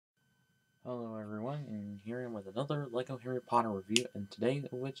Hello everyone, and here with another LEGO Harry Potter review, and today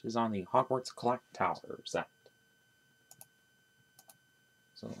which is on the Hogwarts Clock Tower set.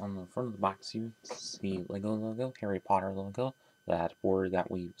 So on the front of the box you see LEGO logo, Harry Potter logo, that board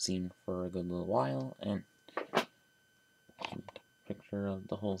that we've seen for a good little while, and a picture of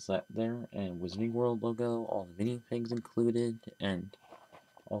the whole set there, and Wizarding World logo, all the minifigs included, and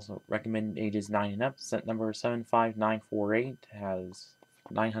also recommended ages 9 and up. Set number 75948 has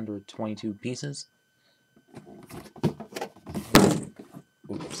 922 pieces.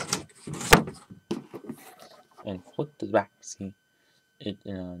 Oops. And flip to the back, see it,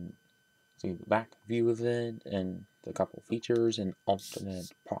 see the back view of it, and a couple features and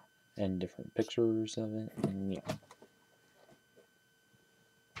alternate and different pictures of it, and yeah.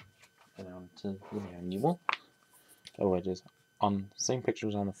 And on to the manual, which is on the same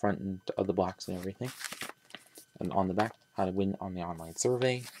pictures on the front and of the box and everything, and on the back, how to win on the online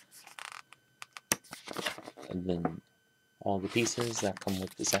survey, and then all the pieces that come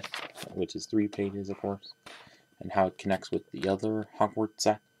with the set, which is 3 pages, of course, and how it connects with the other Hogwarts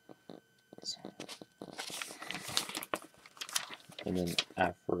set. And then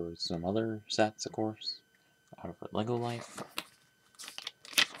for some other sets, of course, for LEGO Life,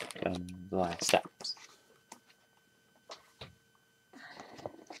 and the last steps.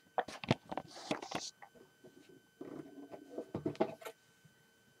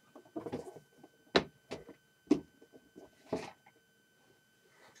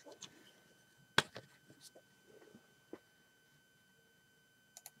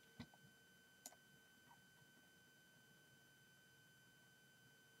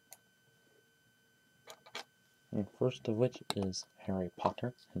 And first of which is Harry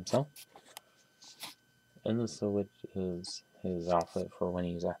Potter himself. And this of which is his outfit for when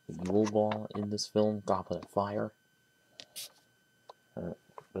he's at the Yule Ball in this film, Goblet of Fire.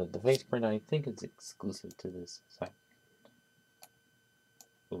 But the face print, I think, is exclusive to this set.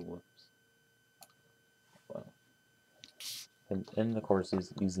 Oh, whoops. Well, and of course,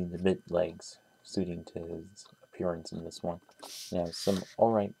 he's using the mid legs, suiting to his appearance in this one. Now, some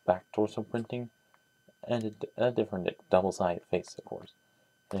alright back torso printing, and a different double-sided face, of course.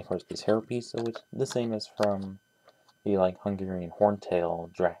 And of course, this hairpiece, which the same as from the Hungarian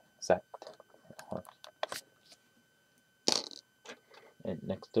horntail drag set. And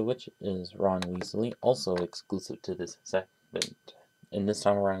next to which is Ron Weasley, also exclusive to this set, and this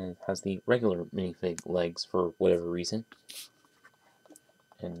time around it has the regular minifig legs for whatever reason.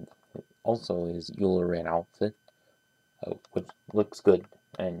 And also his Yule Red outfit, which looks good,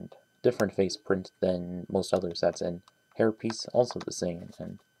 and different face print than most other sets, and hairpiece also the same,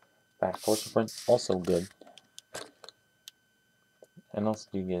 and back torso print also good. And also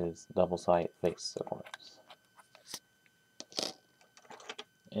you get his double-sided face, of course.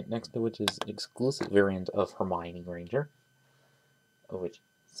 And next to which is exclusive variant of Hermione Granger, of which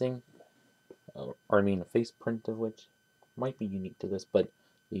a face print of which might be unique to this, but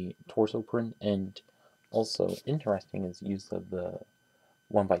the torso print, and also interesting is use of the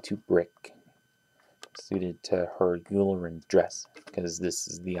 1x2 brick suited to her Yularen dress, because this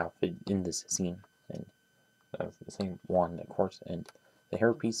is the outfit in this scene, and that's the same one, of course, and the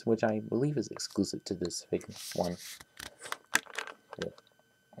hairpiece, which I believe is exclusive to this figure one.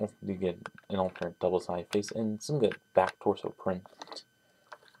 You get an alternate double-sided face and some good back torso print.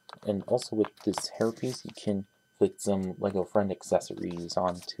 And also with this hairpiece, you can fit some LEGO Friend accessories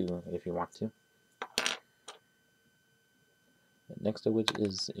onto if you want to. Next to which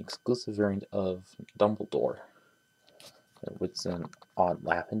is exclusive variant of Dumbledore, with an odd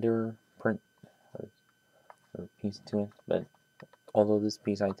lavender print or piece to it. But although this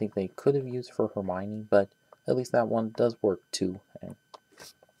piece I think they could have used for Hermione, but at least that one does work too. And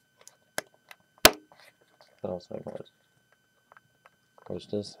but also of course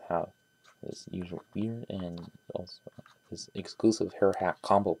does have this usual beard and also this exclusive hair hat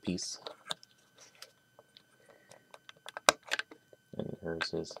combo piece. And here's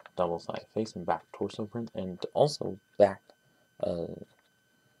his double-sided face and back torso print, and also back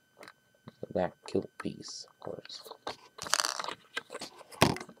kilt piece, of course.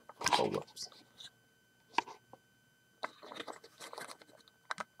 Oh, whoops.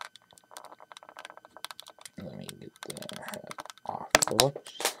 Let me get the head off the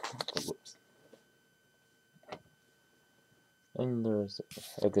watch. Oh, whoops. And there's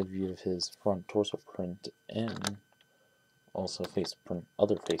a good view of his front torso print and also face print,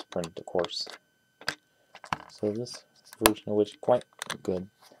 other face print, of course. So this version of which quite good.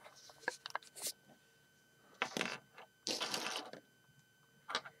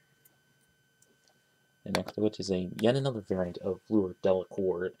 And next which is yet another variant of Fleur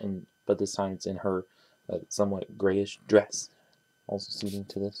Delacour, but this time it's in her somewhat grayish dress, also suiting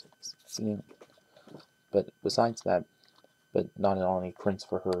to this scene. But besides that, but not at all any prints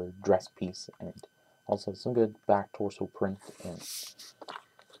for her dress piece, and also some good back torso print, and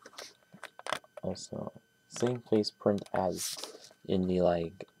also same face print as in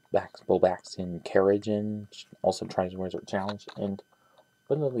the Bobaxian carriage, and also tries to wear her challenge, and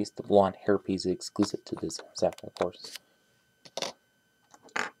but at least the blonde hairpiece is exclusive to this set, of course.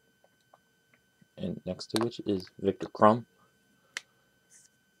 And next to which is Victor Crumb,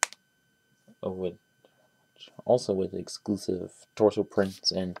 also with exclusive torso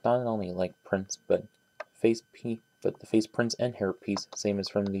prints, and not only like prints, but the face prints and hairpiece, same as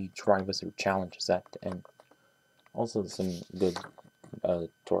from the Triwizard Challenge set, and also some good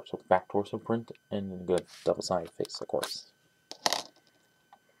back torso print, and a good double-sided face, of course.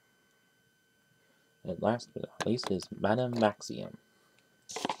 And last but not least is Madame Maxium.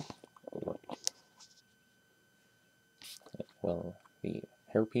 Well, the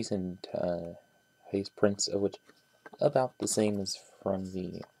hairpiece and face prints of which about the same as from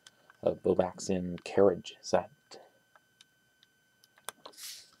the Bobaxian carriage set,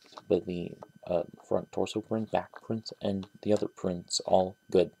 but the front torso print, back print, and the other prints all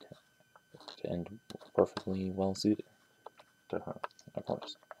good and perfectly well suited to her, of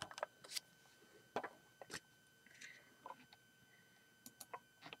course.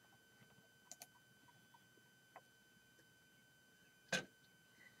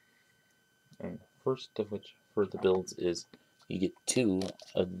 And first of which for the builds is you get 2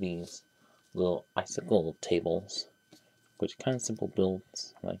 of these little icicle tables, which kind of simple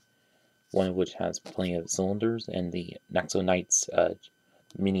builds, like one of which has plenty of cylinders, and the Naxo Knights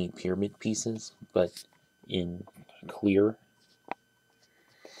mini pyramid pieces, but in clear.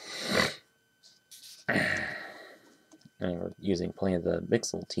 And we're using plenty of the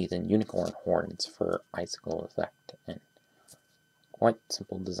Mixel teeth and unicorn horns for icicle effect, and quite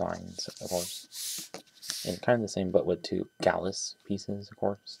simple designs, of course. And kind of the same, but with 2 Gallus pieces, of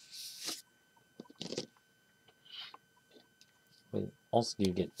course. What also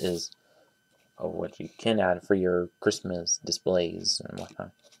you get is what you can add for your Christmas displays and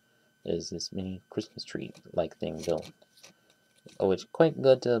whatnot is this mini Christmas tree-like thing built. Which is quite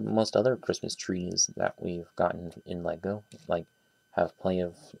good to most other Christmas trees that we've gotten in LEGO, like have plenty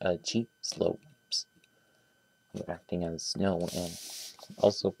of cheap slopes acting as snow, and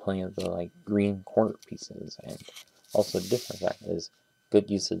also plenty of the green corner pieces, and also different fact is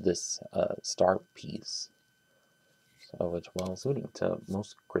good use of this star piece, so which well suiting to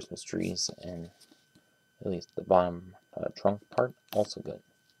most Christmas trees, and at least the bottom trunk part also good,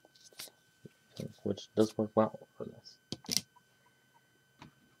 which does work well for this.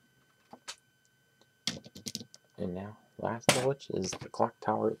 And now, last of which is the clock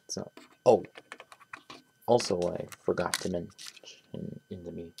tower itself. Oh, also I forgot to mention in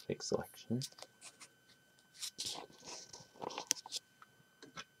the minifig selection,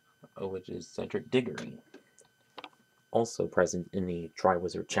 which is Cedric Diggory, also present in the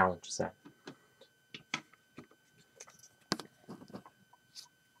Triwizard Challenge set.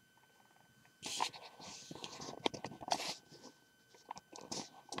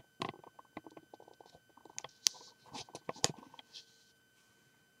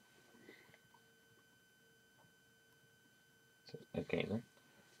 Okay then.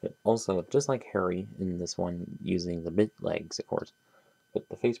 But also, just like Harry in this one, using the mid legs, of course, but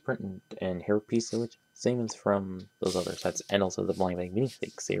the face print and hair piece, which same as from those other sets, and also the Blind Bag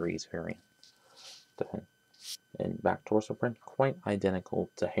minifig series variant. And back torso print, quite identical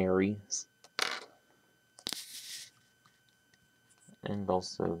to Harry's. And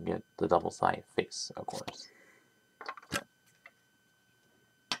also get the double-sided face, of course.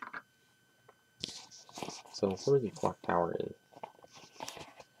 So for the clock tower,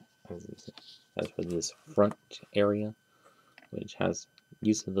 as for this front area, which has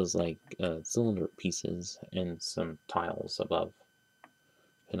use of those cylinder pieces and some tiles above,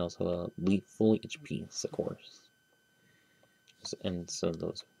 and also a foliage piece, of course, and so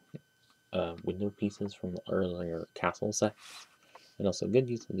those window pieces from the earlier castle set, and also good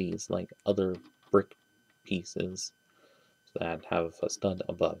use of these other brick pieces that have a stud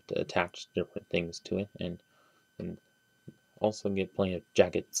above to attach different things to it, and also get plenty of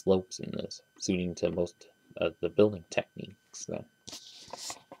jagged slopes in this, suiting to most of the building techniques. That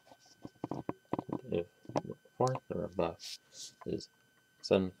if farther above is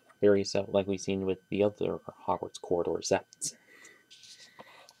some very stuff like we've seen with the other Hogwarts corridor sets,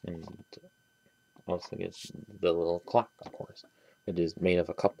 and also gets the little clock, of course, It is made of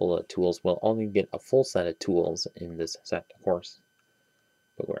a couple of tools. Well, only get a full set of tools in this set, of course.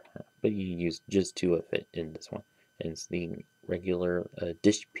 But you use just 2 of it in this one. And it's the regular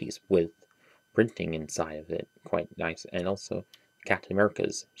dish piece with printing inside of it, quite nice. And also Captain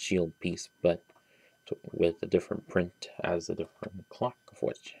America's shield piece, but with a different print as a different clock of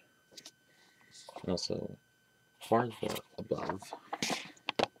which. And also farther above,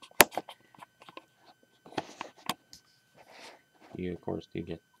 you of course do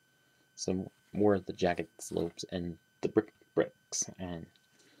get some more of the jagged slopes and the bricks, and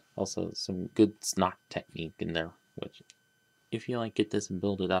also some good snot technique in there, which if you like get this and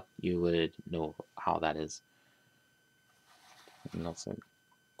build it up, you would know how that is. And also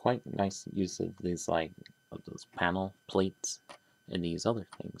quite nice use of these of those panel plates and these other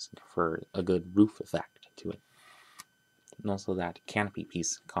things for a good roof effect to it. And also that canopy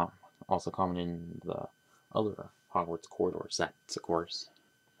piece also common in the other Hogwarts corridor sets, of course.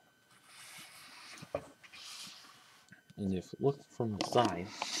 And if you look from the side,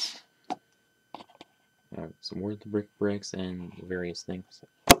 some more of the bricks and various things,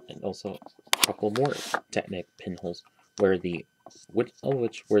 and also a couple more Technic pinholes where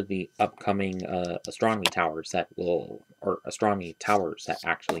which were the upcoming astronomy tower set or astronomy tower set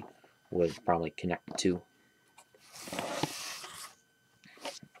actually would probably connect to.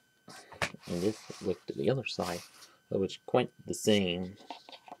 And if you look to the other side, which quite the same,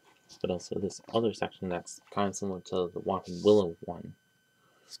 but also this other section that's kind of similar to the Whomping Willow one,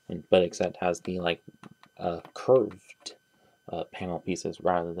 but except has the curved panel pieces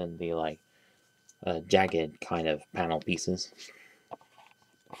rather than the jagged kind of panel pieces.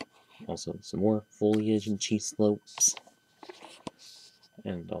 Also some more foliage and cheese slopes,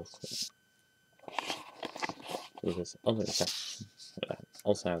 and also this other section that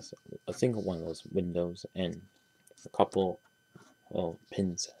also has a single one of those windows and a couple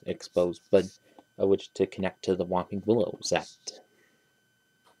pins exposed, but which to connect to the Whomping Willow set.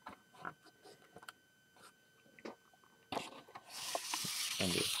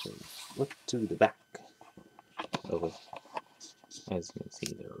 And if we look to the back of it, as you can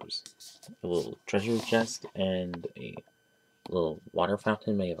see, there's a little treasure chest and a little water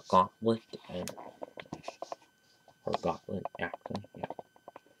fountain made of a gauntlet or gauntlet actually, yeah.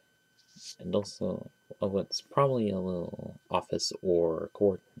 And also what's probably a little office or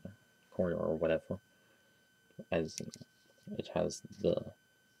corridor or whatever, as it has the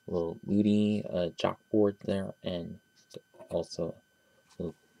little Moody chalkboard there, and also a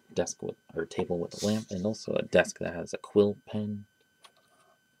little desk or table with a lamp, and also a desk that has a quill pen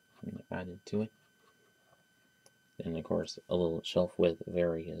added to it. And of course a little shelf with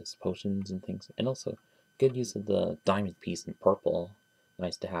various potions and things, and also good use of the diamond piece in purple,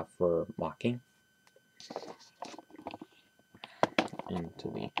 nice to have for mocking. Into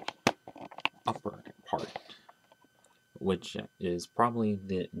the upper part, which is probably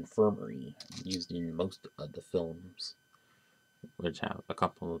the infirmary used in most of the films, which have a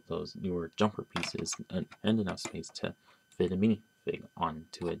couple of those newer jumper pieces and enough space to fit a minifig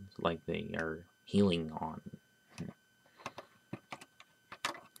onto it, like they are healing on.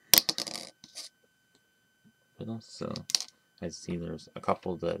 But also, I see there's a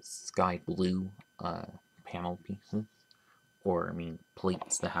couple of the sky blue panel pieces, or I mean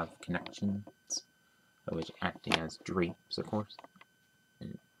plates that have connections, which acting as drapes, of course.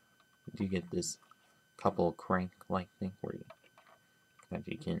 And you get this couple crank-like thing where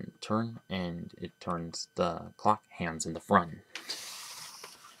you can turn, and it turns the clock hands in the front.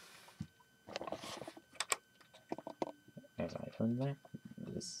 As I turn that,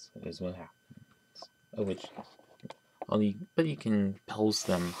 this is what happens. But you can pose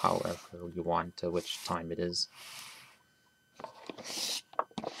them however you want to which time it is.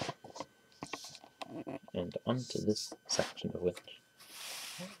 And onto this section of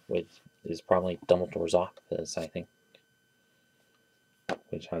which is probably Dumbledore's office, I think,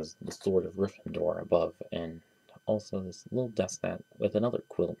 which has the Sword of Gryffindor above, and also this little desk with another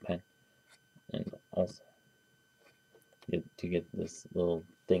quill pen, and also to get this little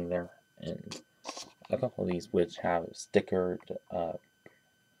thing there, and a couple of these which have stickered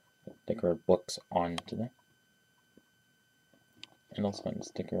books onto them, and also a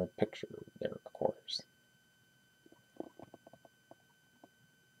sticker picture there, of course.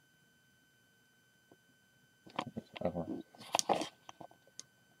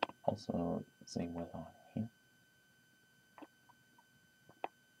 Also, same with on here.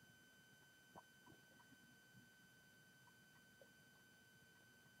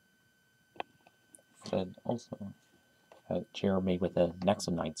 But also a chair made with a Nexo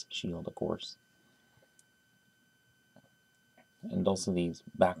Knight's shield, of course. And also these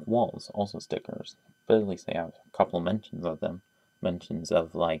back walls, also stickers. But at least they have a couple mentions of them. Mentions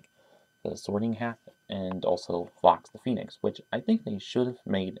of like the Sorting Hat and also Fox the Phoenix, which I think they should have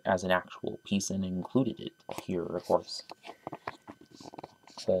made as an actual piece and included it here, of course.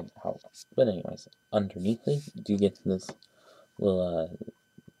 But anyways, underneath it, you get this little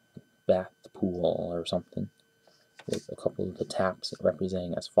bath pool or something with a couple of the taps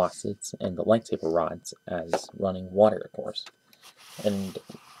representing as faucets and the lightsaber rods as running water, of course. And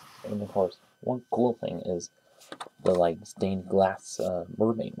of course, one cool thing is the like stained glass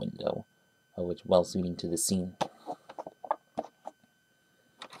mermaid window, which well suiting to the scene.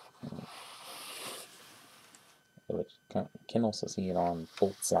 Which can also see it on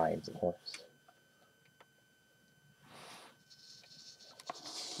both sides, of course.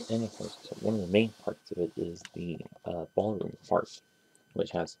 And of course, one of the main parts of it is the ballroom part,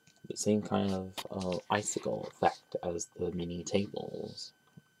 which has the same kind of icicle effect as the mini tables,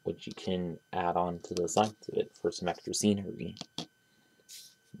 which you can add on to the sides of it for some extra scenery.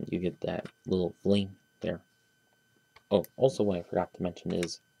 You get that little flame there. Oh, also what I forgot to mention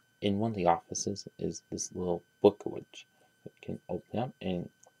is, in one of the offices is this little book which you can open up and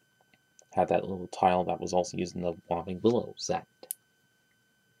have that little tile that was also used in the Whopping Willow set.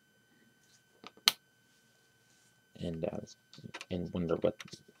 And wonder what,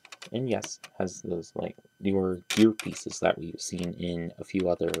 and yes, has those like newer gear pieces that we've seen in a few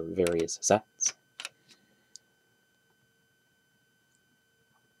other various sets.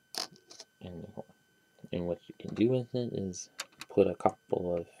 And what you can do with it is put a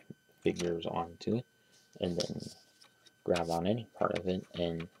couple of figures onto it, and then grab on any part of it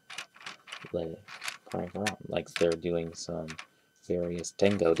and let it crank around, like they're doing some various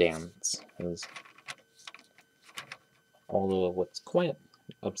tango dance. Although what's quite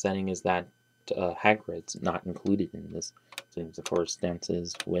upsetting is that Hagrid's not included in this, since of course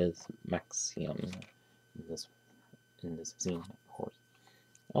dances with Maxium in this scene, of course.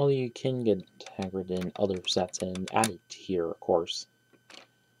 Although you can get Hagrid in other sets and add it here, of course.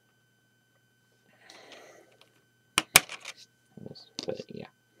 But yeah.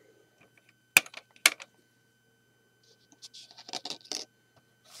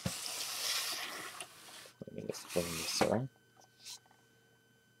 Let me just bring this around.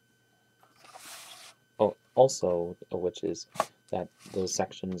 Oh, also, which is that those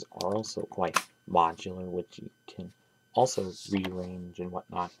sections are also quite modular, which you can also rearrange and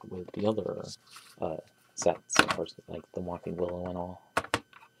whatnot with the other sets, of course, like the Whopping Willow and all.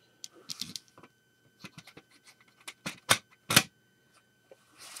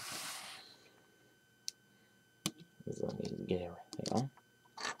 So let me get everything on.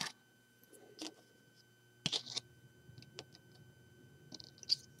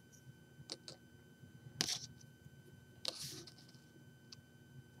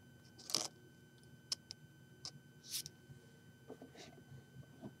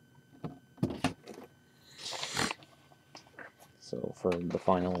 So for the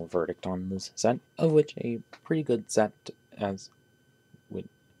final verdict on this set, of which a pretty good set as with,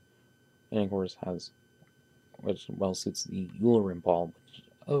 and of course has, which well suits the Yularen Ball,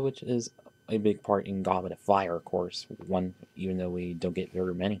 which is a big part in Goblet of Fire, of course. One, even though we don't get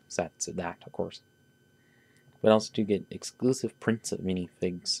very many sets of that, of course. But also to get exclusive prints of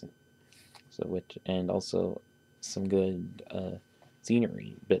minifigs, and also some good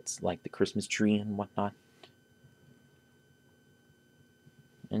scenery bits like the Christmas tree and whatnot.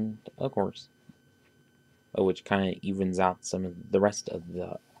 And of course, which kind of evens out some of the rest of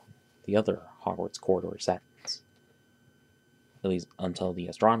the other Hogwarts corridor sets, at least until the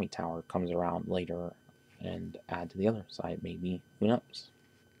astronomy tower comes around later and add to the other side, maybe, who knows.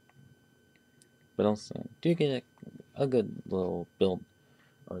 But also do get a good little build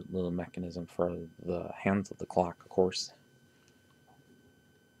or little mechanism for the hands of the clock, of course.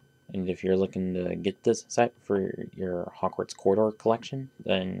 And if you're looking to get this set for your Hogwarts corridor collection,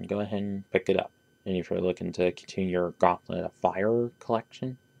 then go ahead and pick it up. And if you're looking to continue your Gauntlet of Fire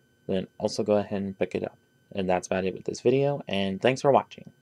collection, then also go ahead and pick it up. And that's about it with this video, and thanks for watching.